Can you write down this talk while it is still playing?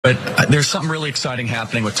But there's something really exciting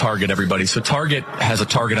happening with Target, everybody. So Target has a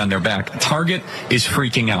target on their back. Target is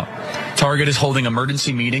freaking out. Target is holding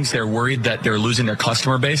emergency meetings. They're worried that they're losing their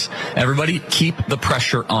customer base. Everybody, keep the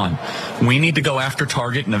pressure on. We need to go after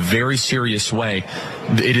Target in a very serious way.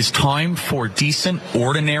 It is time for decent,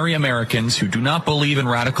 ordinary Americans who do not believe in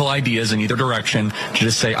radical ideas in either direction to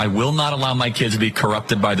just say, I will not allow my kids to be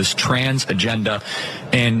corrupted by this trans agenda.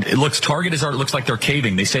 And it looks, Target looks like they're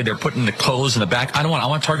caving. They say they're putting the clothes in the back. I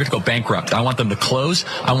want Target to go bankrupt. I want them to close.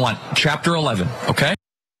 I want Chapter 11, okay?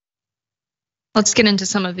 Let's get into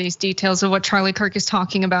some of these details of what Charlie Kirk is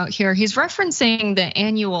talking about here. He's referencing the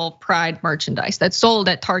annual Pride merchandise that's sold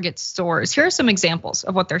at Target stores. Here are some examples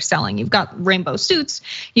of what they're selling. You've got rainbow suits,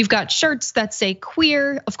 you've got shirts that say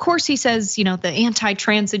queer. Of course, he says, the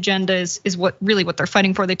anti-trans agenda is what they're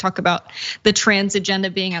fighting for. They talk about the trans agenda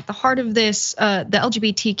being at the heart of this. The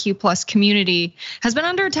LGBTQ plus community has been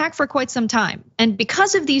under attack for quite some time. And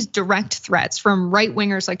because of these direct threats from right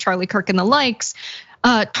wingers like Charlie Kirk and the likes,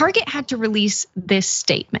 Target had to release this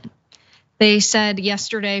statement. They said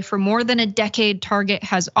yesterday, for more than a decade, Target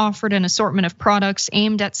has offered an assortment of products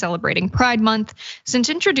aimed at celebrating Pride Month. Since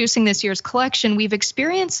introducing this year's collection, we've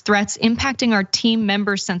experienced threats impacting our team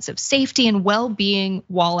members' sense of safety and well-being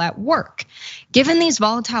while at work. Given these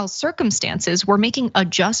volatile circumstances, we're making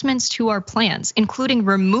adjustments to our plans, including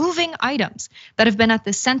removing items that have been at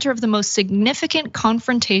the center of the most significant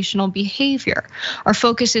confrontational behavior. Our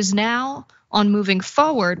focus is now on moving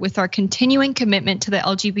forward with our continuing commitment to the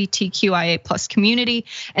LGBTQIA plus community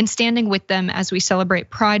and standing with them as we celebrate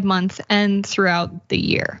Pride Month and throughout the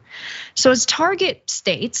year. So as Target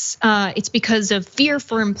states, it's because of fear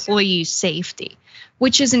for employee safety,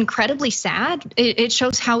 which is incredibly sad. It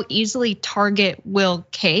shows how easily Target will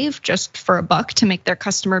cave just for a buck to make their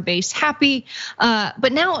customer base happy.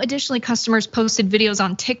 But now additionally, customers posted videos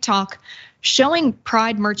on TikTok showing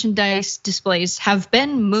Pride merchandise displays have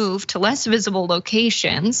been moved to less visible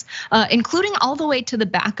locations, including all the way to the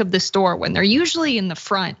back of the store when they're usually in the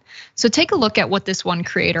front. So take a look at what this one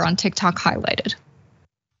creator on TikTok highlighted.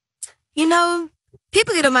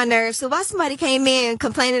 People get on my nerves. So why somebody came in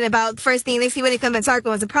complaining about the first thing they see when they come in Target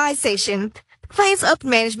was a Pride station. Complains upper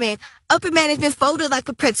management. Upper management folded like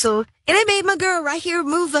a pretzel. And they made my girl right here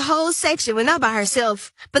move the whole section, well, not by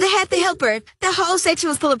herself, but they had to help her. That whole section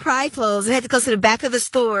was full of Pride clothes and had to go to the back of the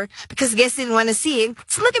store because guests didn't want to see it.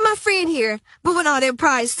 So look at my friend here moving all their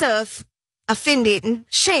Pride stuff. Offended, and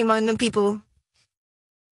shame on them people.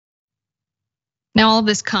 Now, all of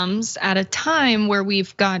this comes at a time where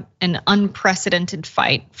we've got an unprecedented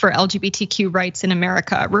fight for LGBTQ rights in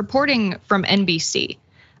America. Reporting from NBC,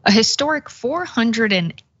 a historic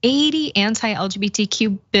 480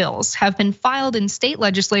 anti-LGBTQ bills have been filed in state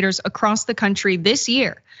legislators across the country this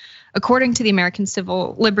year, according to the American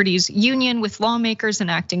Civil Liberties Union, with lawmakers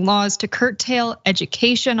enacting laws to curtail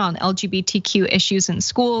education on LGBTQ issues in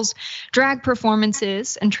schools, drag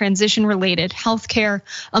performances, and transition-related healthcare,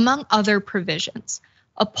 among other provisions.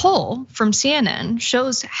 A poll from CNN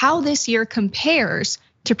shows how this year compares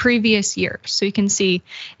to previous years. So you can see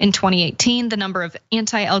in 2018, the number of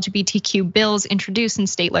anti-LGBTQ bills introduced in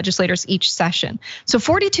state legislators each session. So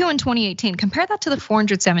 42 in 2018, compare that to the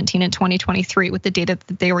 417 in 2023 with the data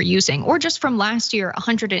that they were using, or just from last year,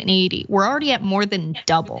 180. We're already at more than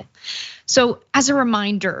double. So as a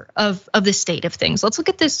reminder of the state of things, let's look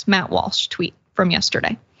at this Matt Walsh tweet from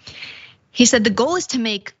yesterday. He said the goal is to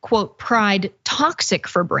make, quote, Pride toxic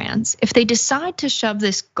for brands. If they decide to shove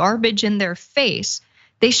this garbage in their face,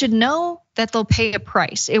 they should know that they'll pay a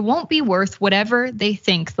price. It won't be worth whatever they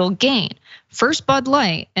think they'll gain. First Bud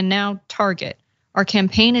Light and now Target. Our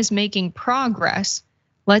campaign is making progress.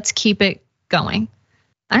 Let's keep it going.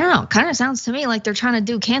 I don't know, kind of sounds to me like they're trying to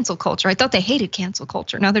do cancel culture. I thought they hated cancel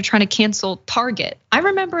culture. Now they're trying to cancel Target. I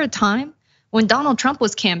remember a time when Donald Trump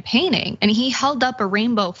was campaigning and he held up a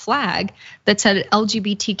rainbow flag that said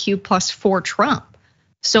LGBTQ plus for Trump.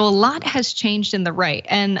 So a lot has changed in the right.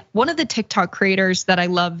 And one of the TikTok creators that I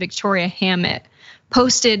love, Victoria Hammett,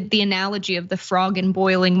 posted the analogy of the frog in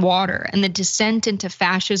boiling water and the descent into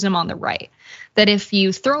fascism on the right. That if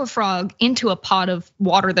you throw a frog into a pot of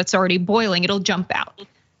water that's already boiling, it'll jump out.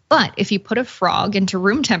 But if you put a frog into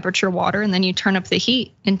room temperature water and then you turn up the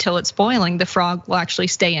heat until it's boiling, the frog will actually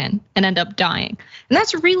stay in and end up dying. And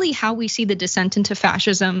that's really how we see the descent into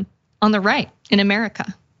fascism on the right in America.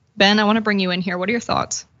 Ben, I want to bring you in here. What are your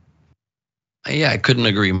thoughts? Yeah, I couldn't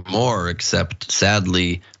agree more, except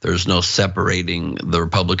sadly, there's no separating the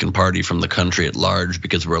Republican Party from the country at large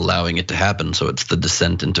because we're allowing it to happen. So it's the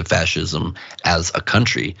descent into fascism as a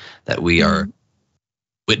country that we are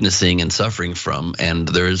witnessing and suffering from, and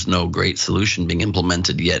there is no great solution being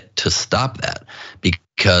implemented yet to stop that.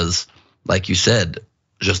 Because, like you said,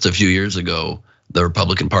 just a few years ago, the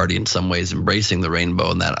Republican Party in some ways embracing the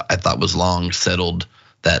rainbow, and that I thought was long settled,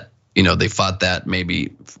 that they fought that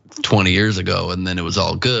maybe 20 years ago and then it was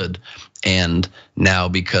all good. And now,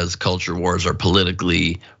 because culture wars are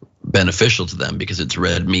politically beneficial to them because it's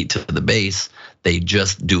red meat to the base, they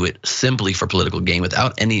just do it simply for political gain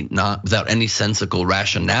without any sensical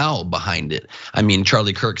rationale behind it. I mean,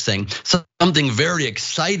 Charlie Kirk saying something very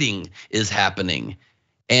exciting is happening,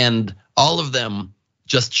 and all of them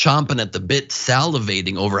just chomping at the bit,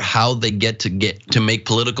 salivating over how they get to make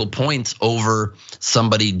political points over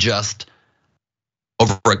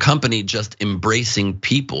a company just embracing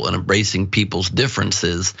people and embracing people's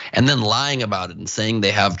differences, and then lying about it and saying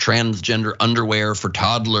they have transgender underwear for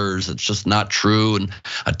toddlers. It's just not true. And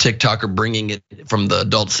a TikToker bringing it from the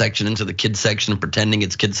adult section into the kids section and pretending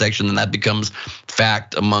it's kids section, and that becomes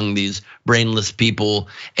fact among these brainless people.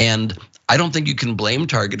 And I don't think you can blame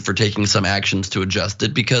Target for taking some actions to adjust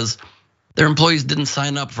it, because their employees didn't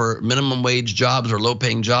sign up for minimum wage jobs or low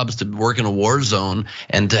paying jobs to work in a war zone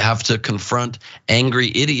and to have to confront angry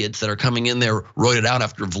idiots that are coming in there roided out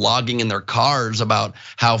after vlogging in their cars about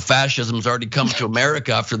how fascism's already come to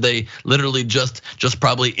America after they literally just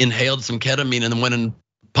probably inhaled some ketamine and then went and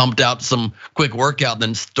pumped out some quick workout,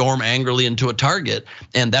 then storm angrily into a Target.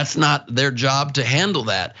 And that's not their job to handle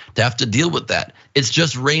that, to have to deal with that. It's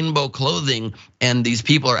just rainbow clothing, and these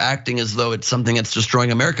people are acting as though it's something that's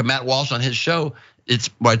destroying America. Matt Walsh on his show, it's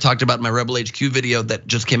what I talked about in my Rebel HQ video that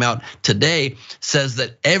just came out today, says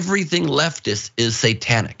that everything leftist is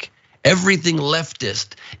satanic. Everything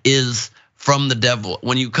leftist is from the devil.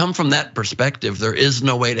 When you come from that perspective, there is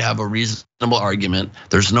no way to have a reasonable argument.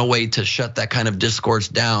 There's no way to shut that kind of discourse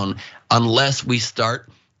down unless we start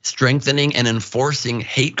strengthening and enforcing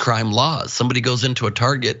hate crime laws. Somebody goes into a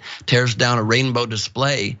Target, tears down a rainbow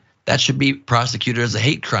display, that should be prosecuted as a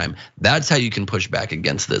hate crime. That's how you can push back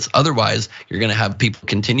against this. Otherwise, you're gonna have people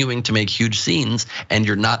continuing to make huge scenes, and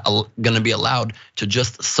you're not gonna be allowed to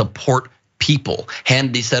just support people.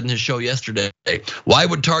 Hannity said in his show yesterday, why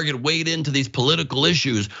would Target wade into these political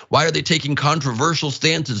issues? Why are they taking controversial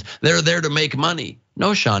stances? They're there to make money.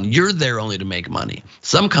 No, Sean, you're there only to make money.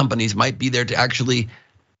 Some companies might be there to actually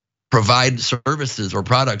provide services or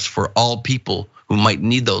products for all people who might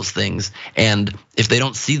need those things. And if they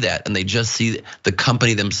don't see that, and they just see the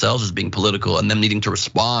company themselves as being political and them needing to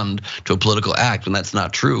respond to a political act when that's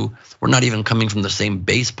not true, we're not even coming from the same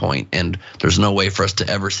base point, and there's no way for us to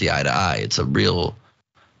ever see eye to eye. It's a real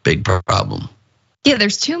big problem. Yeah,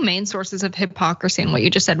 there's two main sources of hypocrisy in what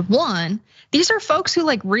you just said. One, these are folks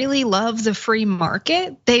who really love the free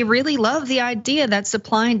market. They really love the idea that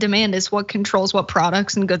supply and demand is what controls what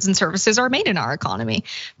products and goods and services are made in our economy.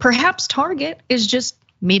 Perhaps Target is just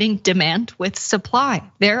meeting demand with supply.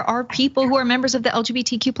 There are people who are members of the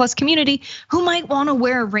LGBTQ+ community who might want to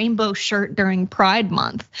wear a rainbow shirt during Pride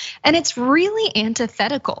Month. And it's really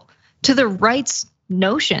antithetical to the rights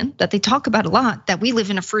notion that they talk about a lot, that we live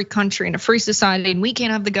in a free country and a free society and we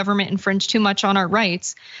can't have the government infringe too much on our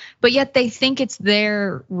rights, but yet they think it's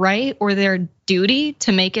their right or their duty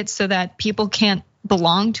to make it so that people can't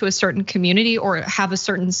belong to a certain community or have a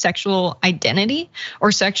certain sexual identity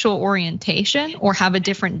or sexual orientation or have a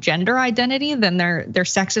different gender identity than their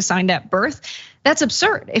sex assigned at birth. That's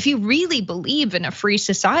absurd. If you really believe in a free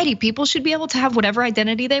society, people should be able to have whatever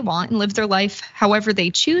identity they want and live their life however they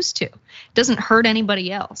choose to. It doesn't hurt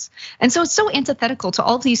anybody else. And so it's so antithetical to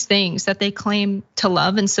all these things that they claim to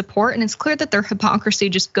love and support. And it's clear that their hypocrisy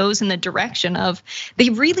just goes in the direction of they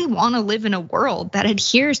really want to live in a world that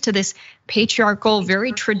adheres to this patriarchal,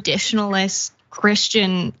 very traditionalist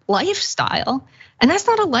Christian lifestyle. And that's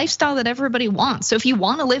not a lifestyle that everybody wants. So if you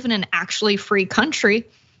want to live in an actually free country,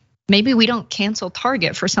 maybe we don't cancel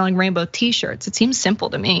Target for selling rainbow t-shirts. It seems simple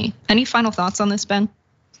to me. Any final thoughts on this, Ben?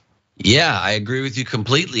 Yeah, I agree with you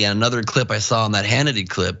completely. And another clip I saw on that Hannity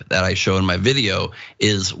clip that I show in my video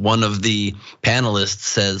is one of the panelists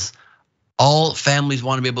says, all families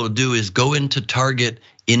want to be able to do is go into Target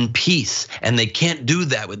in peace, and they can't do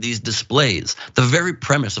that with these displays. The very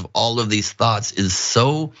premise of all of these thoughts is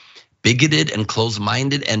so bigoted and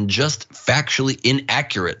closed-minded and just factually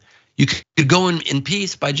inaccurate. You could go in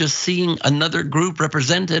peace by just seeing another group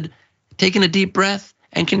represented, taking a deep breath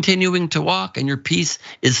and continuing to walk, and your peace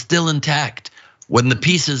is still intact. When the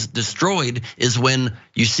peace is destroyed is when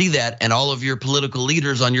you see that and all of your political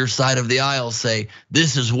leaders on your side of the aisle say,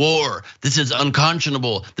 this is war, this is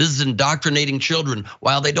unconscionable, this is indoctrinating children,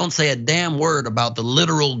 while they don't say a damn word about the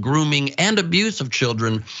literal grooming and abuse of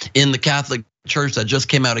children in the Catholic Church that just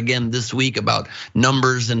came out again this week about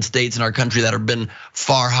numbers in states in our country that have been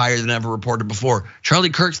far higher than ever reported before. Charlie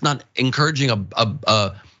Kirk's not encouraging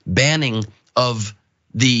a banning of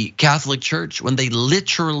the Catholic Church when they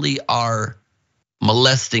literally are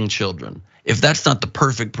molesting children. If that's not the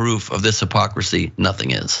perfect proof of this hypocrisy,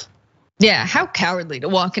 nothing is. Yeah, how cowardly to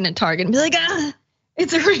walk into Target and be like,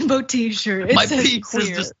 it's a rainbow t-shirt. My peace is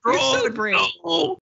destroyed. You're so great. No.